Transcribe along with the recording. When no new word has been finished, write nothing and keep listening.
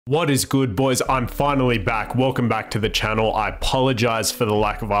What is good, boys? I'm finally back. Welcome back to the channel. I apologize for the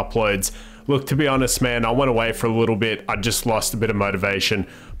lack of uploads. Look, to be honest, man, I went away for a little bit. I just lost a bit of motivation,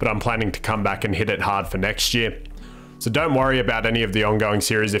 but I'm planning to come back and hit it hard for next year. So don't worry about any of the ongoing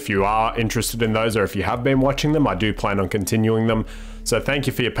series if you are interested in those, or if you have been watching them. I do plan on continuing them. So thank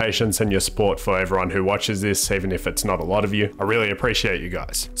you for your patience and your support for everyone who watches this, even if it's not a lot of you. I really appreciate you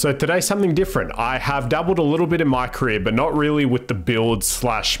guys. So today, something different. I have dabbled a little bit in my career, but not really with the build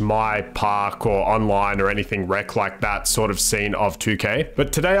 / my park or online or anything rec like that sort of scene of 2K.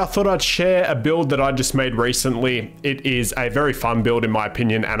 But today I thought I'd share a build that I just made recently. It is a very fun build in my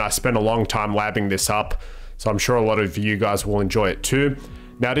opinion, and I spent a long time labbing this up. So I'm sure a lot of you guys will enjoy it too.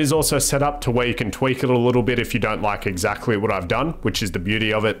 Now it is also set up to where you can tweak it a little bit if you don't like exactly what I've done, which is the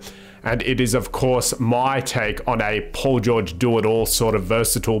beauty of it. And it is of course my take on a Paul George do-it-all sort of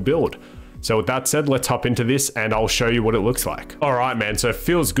versatile build. So with that said, let's hop into this and I'll show you what it looks like. All right, man, so it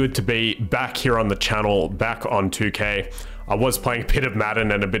feels good to be back here on the channel, back on 2K. I was playing a bit of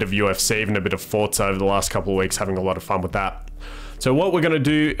Madden and a bit of UFC, even a bit of Forza over the last couple of weeks, having a lot of fun with that. So what we're going to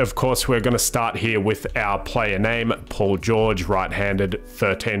do, of course, we're going to start here with our player name, Paul George, right-handed,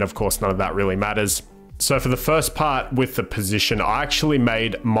 13. Of course, none of that really matters. So for the first part with the position, I actually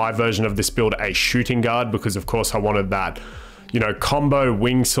made my version of this build a shooting guard because, of course, I wanted that, you know, combo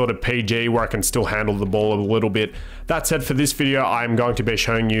wing sort of PG where I can still handle the ball a little bit. That said, for this video, I'm going to be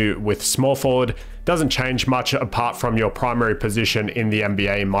showing you with small forward. Doesn't change much apart from your primary position in the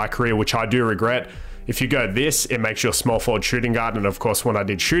NBA in my career, which I do regret. If you go this, it makes your small forward shooting guard. And of course, when I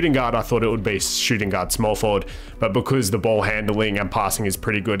did shooting guard, I thought it would be shooting guard small forward. But because the ball handling and passing is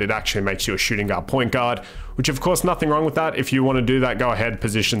pretty good, it actually makes you a shooting guard point guard, which of course, nothing wrong with that. If you want to do that, go ahead.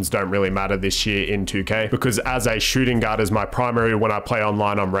 Positions don't really matter this year in 2K because as a shooting guard as my primary, when I play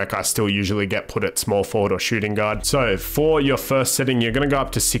online on rec, I still usually get put at small forward or shooting guard. So for your first setting, you're going to go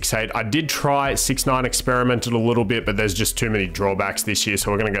up to 6'8". I did try 6'9", experimented a little bit, but there's just too many drawbacks this year.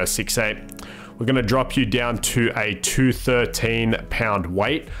 So we're going to go 6'8". We're going to drop you down to a 213 pound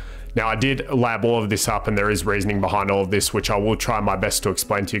weight. Now I did lab all of this up and there is reasoning behind all of this, which I will try my best to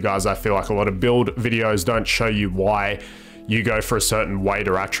explain to you guys. I feel like a lot of build videos don't show you why you go for a certain weight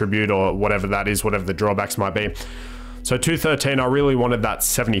or attribute or whatever that is, whatever the drawbacks might be. So 213, I really wanted that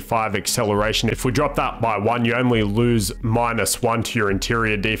 75 acceleration. If we drop that by 1, you only lose -1 to your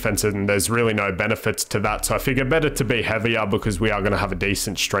interior defense and there's really no benefits to that. So I figure better to be heavier because we are going to have a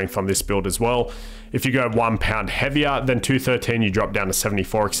decent strength on this build as well. If you go 1 pound heavier than 213, you drop down to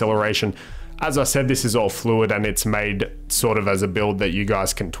 74 acceleration. As I said, this is all fluid and it's made sort of as a build that you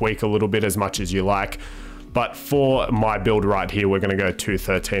guys can tweak a little bit as much as you like. But for my build right here, we're going to go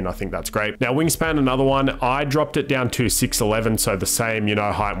 213. I think that's great. Now, wingspan, another one. I dropped it down to 6'11", so the same, you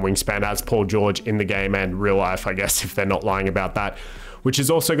know, height and wingspan as Paul George in the game and real life, I guess, if they're not lying about that, which is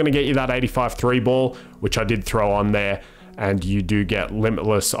also going to get you that 85 3 ball, which I did throw on there. And you do get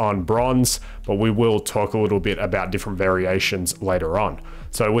limitless on bronze, but we will talk a little bit about different variations later on.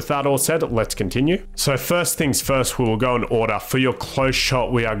 So with that all said, let's continue. So first things first, we will go in order. For your close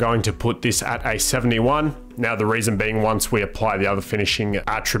shot, we are going to put this at a 71. Now, the reason being, once we apply the other finishing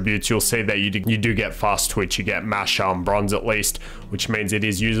attributes, you'll see that you do get fast twitch, you get mash on bronze at least, which means it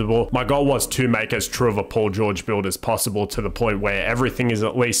is usable. My goal was to make as true of a Paul George build as possible to the point where everything is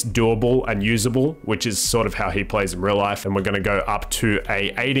at least doable and usable, which is sort of how he plays in real life. And we're going to go up to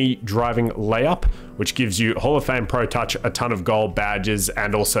a 80 driving layup, which gives you Hall of Fame Pro Touch, a ton of gold badges,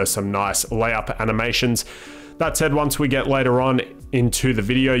 and also some nice layup animations. That said, once we get later on into the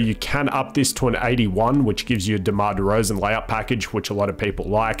video, you can up this to an 81, which gives you a DeMar DeRozan layup package, which a lot of people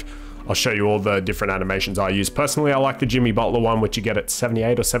like. I'll show you all the different animations I use. Personally, I like the Jimmy Butler one, which you get at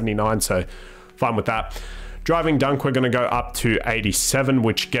 78 or 79, so fine with that. Driving dunk, we're going to go up to 87,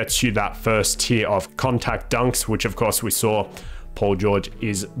 which gets you that first tier of contact dunks, which of course we saw Paul George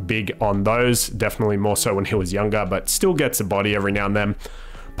is big on those, definitely more so when he was younger, but still gets a body every now and then.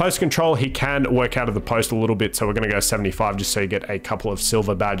 Post control, he can work out of the post a little bit, so we're going to go 75 just so you get a couple of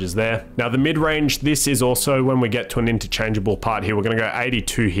silver badges there. Now the mid-range, this is also when we get to an interchangeable part here. We're going to go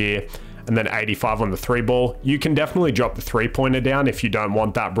 82 here and then 85 on the 3 ball. You can definitely drop the 3-pointer down if you don't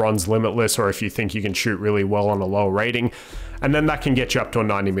want that bronze limitless or if you think you can shoot really well on a lower rating. And then that can get you up to a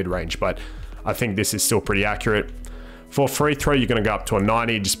 90 mid-range, but I think this is still pretty accurate. For free throw, you're going to go up to a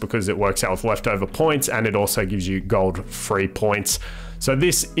 90 just because it works out with leftover points and it also gives you gold free points. So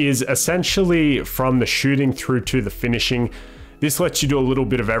this is essentially from the shooting through to the finishing. This lets you do a little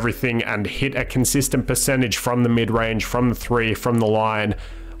bit of everything and hit a consistent percentage from the mid-range, from the 3, from the line,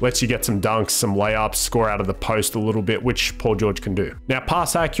 lets you get some dunks, some layups, score out of the post a little bit, which Paul George can do. Now,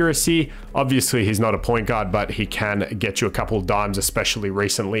 pass accuracy, obviously he's not a point guard, but he can get you a couple of dimes, especially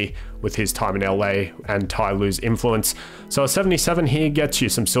recently with his time in LA and Ty Lue's influence. So a 77 here gets you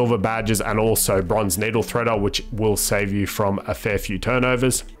some silver badges and also bronze needle threader, which will save you from a fair few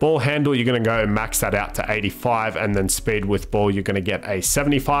turnovers. Ball handle, you're going to go max that out to 85, and then speed with ball, you're going to get a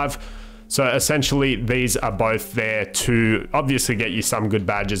 75. So essentially these are both there to obviously get you some good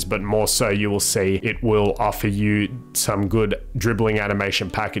badges, but more so you will see it will offer you some good dribbling animation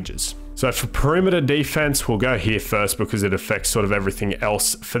packages. So for perimeter defense, we'll go here first because it affects sort of everything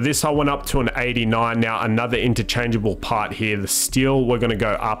else. For this, I went up to an 89. Now another interchangeable part here, the steal, we're going to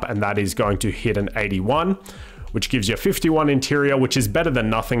go up, and that is going to hit an 81. Which gives you a 51 interior, which is better than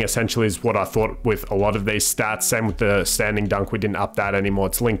nothing, essentially, is what I thought with a lot of these stats. Same with the standing dunk, we didn't up that anymore.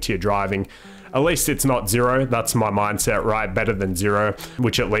 It's linked to your driving. At least it's not 0. That's my mindset, right? Better than 0,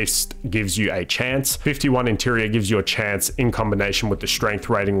 which at least gives you a chance. 51 interior gives you a chance in combination with the strength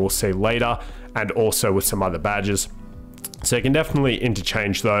rating we'll see later, and also with some other badges. So you can definitely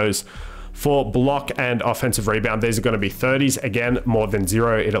interchange those. For block and offensive rebound, these are going to be 30s. Again, more than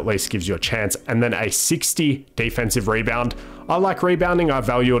 0, it at least gives you a chance. And then a 60 defensive rebound. I like rebounding, I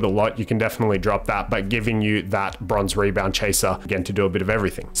value it a lot. You can definitely drop that, but giving you that bronze rebound chaser, again, to do a bit of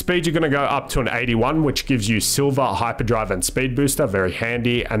everything. Speed, you're going to go up to an 81, which gives you silver, hyperdrive, and speed booster, very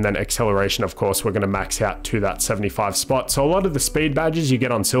handy. And then acceleration, of course, we're going to max out to that 75 spot. So a lot of the speed badges you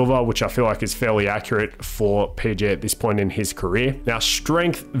get on silver, which I feel like is fairly accurate for PG at this point in his career. Now,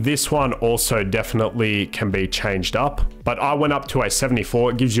 strength, this one also definitely can be changed up, but I went up to a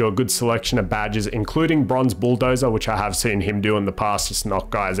 74. It gives you a good selection of badges, including bronze bulldozer, which I have seen him do in the past, just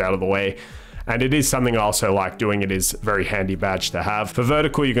knock guys out of the way. And it is something I also like doing. It is a very handy badge to have. For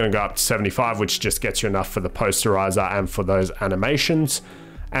vertical, you're going to go up to 75, which just gets you enough for the posterizer and for those animations.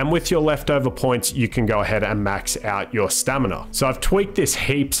 And with your leftover points, you can go ahead and max out your stamina. So I've tweaked this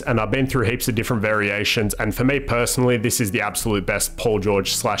heaps, and I've been through heaps of different variations. And for me personally, this is the absolute best Paul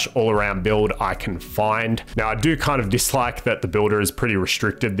George / all-around build I can find. Now, I do kind of dislike that the builder is pretty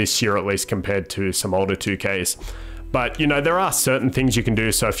restricted this year, at least compared to some older 2Ks. But, you know, there are certain things you can do.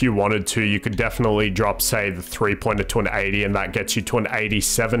 So if you wanted to, you could definitely drop, say, the 3-pointer to an 80, and that gets you to an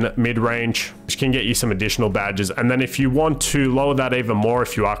 87 mid-range, which can get you some additional badges. And then if you want to lower that even more,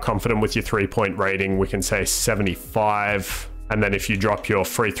 if you are confident with your 3-point rating, we can say 75. And then if you drop your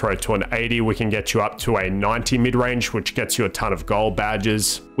free throw to an 80, we can get you up to a 90 mid-range, which gets you a ton of gold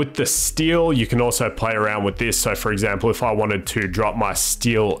badges. With the steal, you can also play around with this. So for example, if I wanted to drop my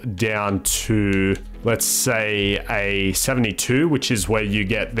steal down to, let's say, a 72, which is where you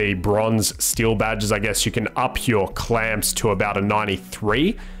get the bronze steal badges, I guess you can up your clamps to about a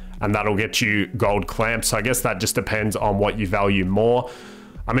 93, and that'll get you gold clamps. So I guess that just depends on what you value more.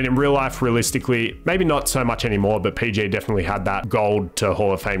 I mean, in real life, realistically, maybe not so much anymore, but PG definitely had that gold to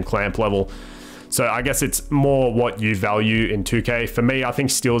Hall of Fame clamp level. So I guess it's more what you value in 2K. For me, I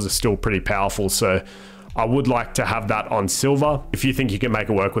think steals are still pretty powerful, so I would like to have that on silver. If you think you can make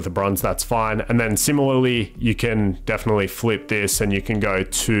it work with the bronze, that's fine. And then similarly, you can definitely flip this and you can go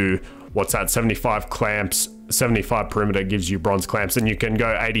to, what's that, 75 clamps, 75 perimeter gives you bronze clamps, and you can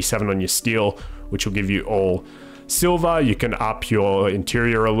go 87 on your steel, which will give you all silver. You can up your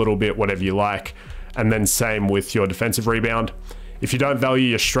interior a little bit, whatever you like. And then same with your defensive rebound. If you don't value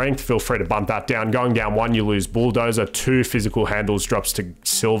your strength, feel free to bump that down. Going down 1, you lose bulldozer. 2, physical handles drops to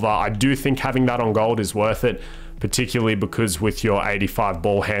silver. I do think having that on gold is worth it, particularly because with your 85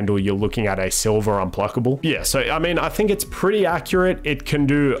 ball handle, you're looking at a silver unpluckable. Yeah, so I mean, I think it's pretty accurate. It can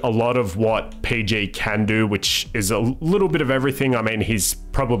do a lot of what PG can do, which is a little bit of everything. I mean, he's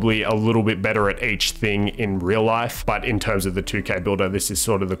probably a little bit better at each thing in real life, but in terms of the 2K builder, this is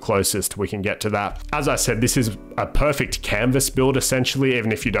sort of the closest we can get to that. As I said, this is a perfect canvas build, essentially,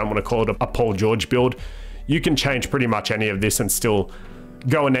 even if you don't want to call it a Paul George build. You can change pretty much any of this and still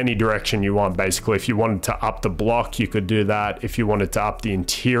go in any direction you want, basically. If you wanted to up the block, you could do that. If you wanted to up the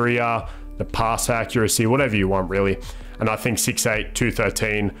interior, the pass accuracy, whatever you want, really. And I think 6'8",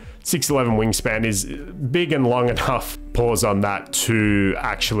 213, 6'11 wingspan is big and long enough, pause on that, to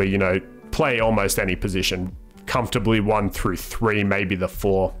actually, you know, play almost any position comfortably, 1 through 3, maybe the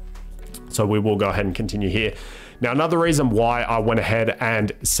 4. So we will go ahead and continue here. Now, another reason why I went ahead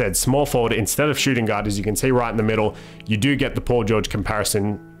and said small forward instead of shooting guard, as you can see right in the middle, you do get the Paul George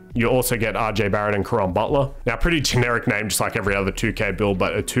comparison. You also get RJ Barrett and Caron Butler. Now, pretty generic name, just like every other 2K build,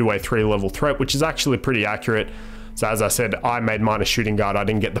 but a 2-way 3-level threat, which is actually pretty accurate. So as I said, I made mine a shooting guard. I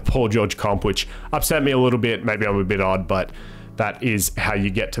didn't get the Paul George comp, which upset me a little bit. Maybe I'm a bit odd, but that is how you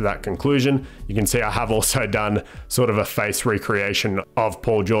get to that conclusion. You can see I have also done sort of a face recreation of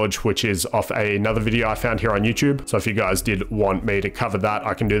Paul George, which is off another video I found here on YouTube. So if you guys did want me to cover that,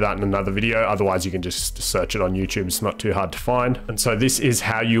 I can do that in another video. Otherwise, you can just search it on YouTube. It's not too hard to find. And so this is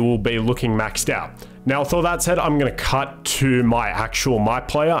how you will be looking maxed out. Now, with all that said, I'm going to cut to my actual My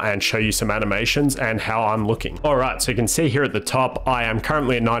Player and show you some animations and how I'm looking. All right, so you can see here at the top, I am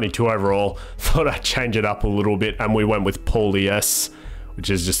currently at 92 overall. Thought I'd change it up a little bit, and we went with Paulie S,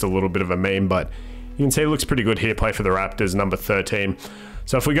 which is just a little bit of a meme, but you can see it looks pretty good here. Play for the Raptors, number 13.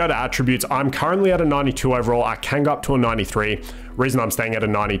 So if we go to attributes, I'm currently at a 92 overall. I can go up to a 93. Reason I'm staying at a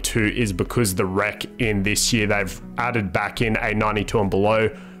 92 is because the rec in this year, they've added back in a 92 and below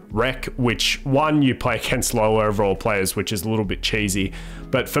rec, which one, you play against lower overall players, which is a little bit cheesy.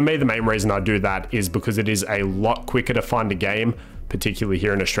 But for me, the main reason I do that is because it is a lot quicker to find a game, particularly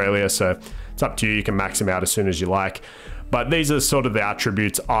here in Australia. So it's up to you. You can max them out as soon as you like. But these are sort of the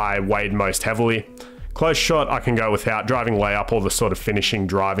attributes I weighed most heavily. Close shot, I can go without. Driving layup, all the sort of finishing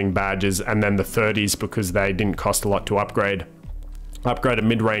driving badges, and then the 30s because they didn't cost a lot to upgrade. Upgrade a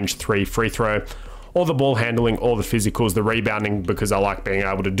mid-range 3 free throw. All the ball handling, all the physicals, the rebounding, because I like being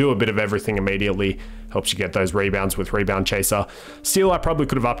able to do a bit of everything immediately. Helps you get those rebounds with Rebound Chaser. Steal, I probably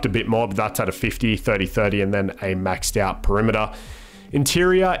could have upped a bit more, but that's at a 50, 30, 30, and then a maxed out perimeter.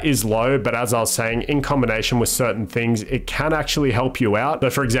 Interior is low, but as I was saying, in combination with certain things, it can actually help you out. So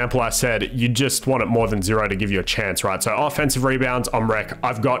for example, I said you just want it more than 0 to give you a chance, right? So offensive rebounds on rec,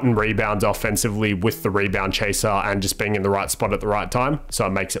 I've gotten rebounds offensively with the Rebound Chaser and just being in the right spot at the right time. So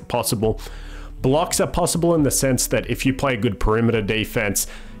it makes it possible. Blocks are possible in the sense that if you play good perimeter defense,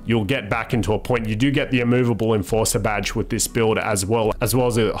 you'll get back into a point. You do get the immovable enforcer badge with this build as well as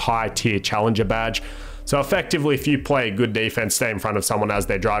a high tier challenger badge. So effectively, if you play good defense, stay in front of someone as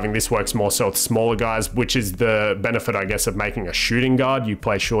they're driving, this works more so with smaller guys, which is the benefit, I guess, of making a shooting guard. You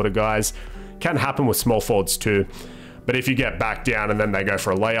play shorter guys. Can happen with small forwards too. But if you get back down and then they go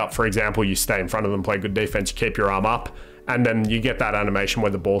for a layup, for example, you stay in front of them, play good defense, you keep your arm up, and then you get that animation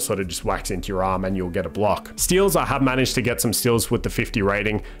where the ball sort of just whacks into your arm and you'll get a block. Steals, I have managed to get some steals with the 50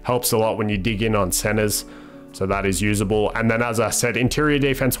 rating. Helps a lot when you dig in on centers. So that is usable. And then as I said, interior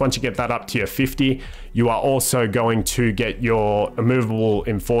defense, once you get that up to your 50, you are also going to get your immovable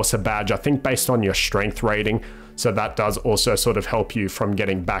enforcer badge, I think based on your strength rating. So that does also sort of help you from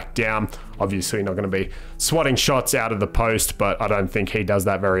getting back down. Obviously, you're not going to be swatting shots out of the post, but I don't think he does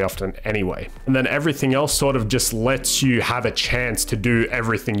that very often anyway. And then everything else sort of just lets you have a chance to do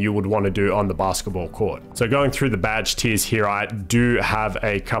everything you would want to do on the basketball court. So going through the badge tiers here, I do have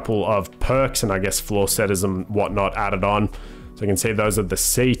a couple of perks and I guess floor setters and whatnot added on. So you can see those are the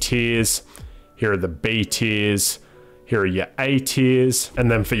C tiers. Here are the B tiers. Here are your A tiers,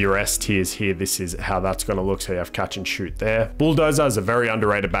 and then for your S tiers here, this is how that's going to look. So you have catch and shoot there. Bulldozer is a very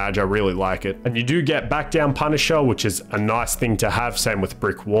underrated badge. I really like it. And you do get back down Punisher, which is a nice thing to have. Same with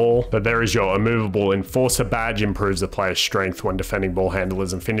Brick Wall. So there is your immovable enforcer badge, improves the player's strength when defending ball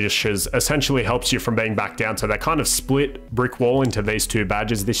handlers and finishers. Essentially helps you from being back down. So they kind of split Brick Wall into these two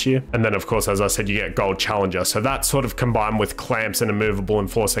badges this year. And then of course, as I said, you get Gold Challenger. So that sort of combined with clamps and immovable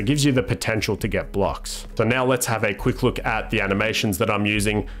enforcer gives you the potential to get blocks. So now let's have a quick look at the animations that I'm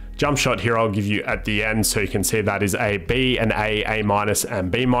using. Jump shot here I'll give you at the end, so you can see that is a B, an A minus,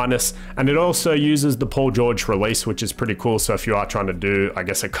 and B minus. And it also uses the Paul George release, which is pretty cool. So if you are trying to do, I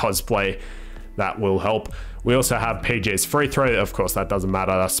guess, a cosplay, that will help. We also have PJ's free throw. Of course, that doesn't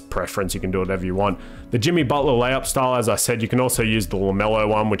matter. That's preference. You can do whatever you want. The Jimmy Butler layup style, as I said, you can also use the LaMelo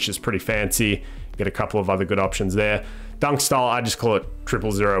one, which is pretty fancy. Get a couple of other good options there. Dunk style, I just call it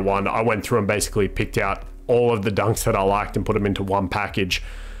 0001. I went through and basically picked out all of the dunks that I liked and put them into one package.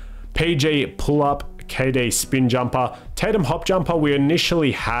 PG pull-up, KD spin jumper, Tatum hop jumper. We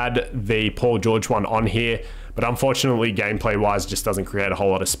initially had the Paul George one on here, but unfortunately gameplay-wise just doesn't create a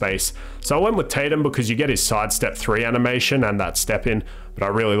whole lot of space. So I went with Tatum because you get his sidestep 3 animation and that step in, but I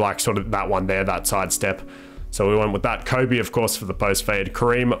really like sort of that one there, that sidestep. So we went with that. Kobe, of course, for the post fade.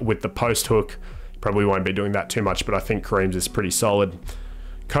 Kareem with the post hook. Probably won't be doing that too much, but I think Kareem's is pretty solid.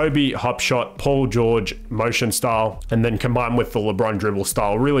 Kobe hop shot, Paul George motion style, and then combined with the LeBron dribble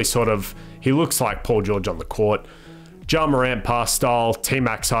style, really sort of, he looks like Paul George on the court. Ja Morant pass style,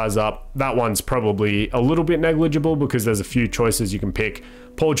 T-Mac size up. That one's probably a little bit negligible because there's a few choices you can pick.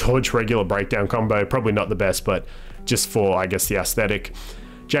 Paul George regular breakdown combo, probably not the best, but just for, I guess, the aesthetic.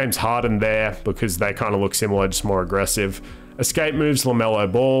 James Harden there because they kind of look similar, just more aggressive. Escape moves,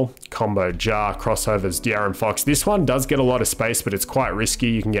 LaMelo Ball, combo Ja, crossovers, De'Aaron Fox. This one does get a lot of space, but it's quite risky.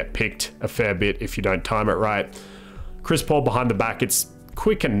 You can get picked a fair bit if you don't time it right. Chris Paul behind the back, it's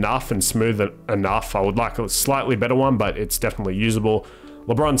quick enough and smooth enough. I would like a slightly better one, but it's definitely usable.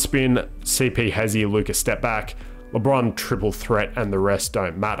 LeBron spin, CP hezzy, Luka step back, LeBron triple threat, and the rest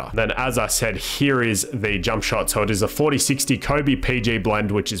don't matter. Then as I said, here is the jump shot. So it is a 4060 Kobe PG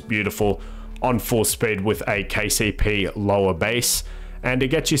blend, which is beautiful on full speed with a KCP lower base. And it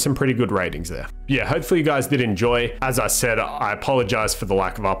gets you some pretty good ratings there. Yeah, hopefully you guys did enjoy. As I said, I apologize for the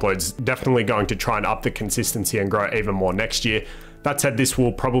lack of uploads. Definitely going to try and up the consistency and grow even more next year. That said, this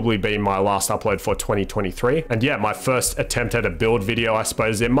will probably be my last upload for 2023. And yeah, my first attempt at a build video, I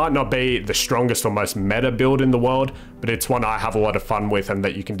suppose. It might not be the strongest or most meta build in the world, but it's one I have a lot of fun with and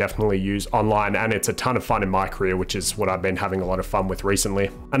that you can definitely use online. And it's a ton of fun in my career, which is what I've been having a lot of fun with recently.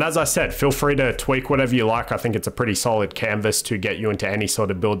 And as I said, feel free to tweak whatever you like. I think it's a pretty solid canvas to get you into any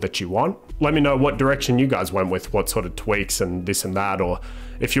sort of build that you want. Let me know what direction you guys went with, what sort of tweaks and this and that, or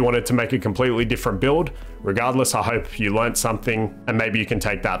if you wanted to make a completely different build. Regardless, I hope you learned something and maybe you can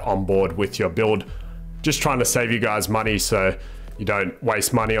take that on board with your build. Just trying to save you guys money so you don't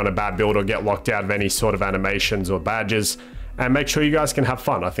waste money on a bad build or get locked out of any sort of animations or badges, and make sure you guys can have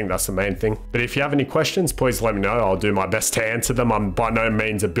fun. I think that's the main thing. But if you have any questions, please let me know. I'll do my best to answer them. I'm by no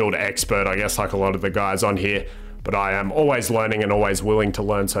means a build expert, I guess, like a lot of the guys on here, but I am always learning and always willing to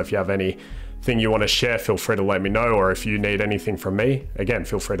learn. So if you have anything you want to share, feel free to let me know, or if you need anything from me, again,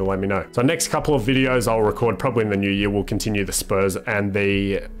 feel free to let me know. So next couple of videos I'll record probably in the new year. We'll continue the Spurs and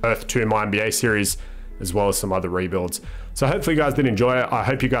the Earth 2 My NBA series, as well as some other rebuilds. So hopefully you guys did enjoy it. I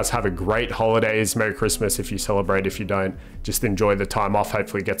hope you guys have a great holidays. Merry Christmas if you celebrate. If you don't, just enjoy the time off.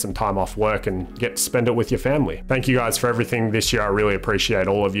 Hopefully get some time off work and get to spend it with your family. Thank you guys for everything this year. I really appreciate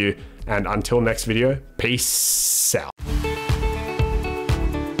all of you. And until next video, peace out.